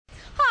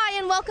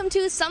welcome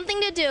to Something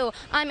to Do.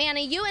 I'm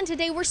Anna Yu, and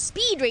today we're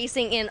speed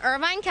racing in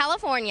Irvine,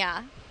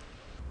 California.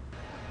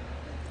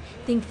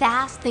 Think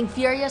fast, think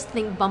furious,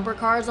 think bumper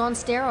cars on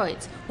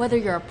steroids. Whether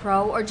you're a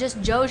pro or just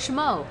Joe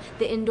Schmo,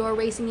 the indoor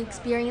racing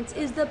experience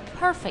is the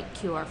perfect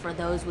cure for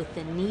those with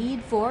the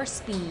need for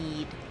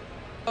speed.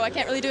 I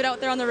can't really do it out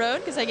there on the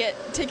road because I get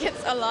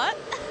tickets a lot.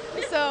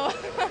 So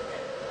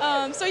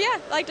yeah,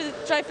 I like to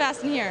drive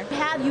fast in here.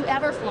 Have you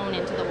ever flown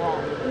into the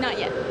wall? Not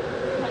yet.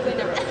 Probably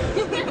never.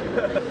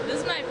 This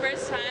is my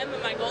first time,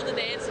 and my goal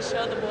today is to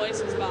show the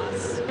boys who's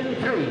boss. 3,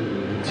 2,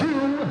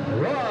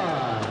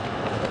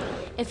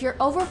 1. If you're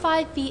over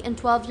 5 feet and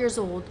 12 years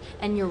old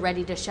and you're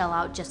ready to shell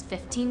out just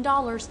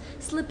 $15,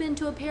 slip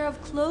into a pair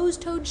of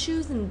closed-toed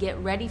shoes and get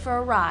ready for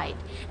a ride.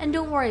 And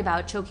don't worry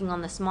about choking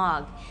on the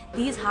smog.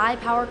 These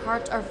high-power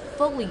carts are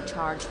fully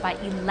charged by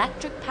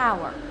electric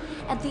power.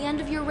 At the end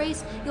of your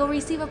race, you'll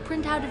receive a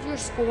printout of your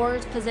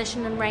scores,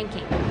 position, and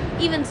ranking.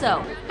 Even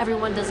so,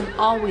 everyone doesn't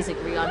always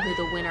agree on who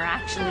the winner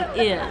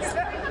actually is.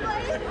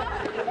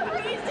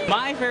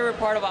 My favorite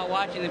part about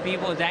watching the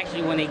people is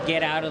actually when they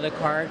get out of the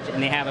cart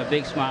and they have a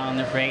big smile on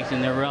their face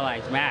and they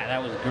realize, man,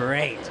 that was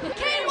great.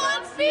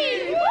 K1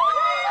 Speed!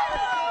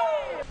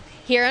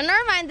 Here in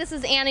Irvine, this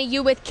is Anna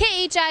Yu with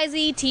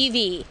KHIZ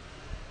TV.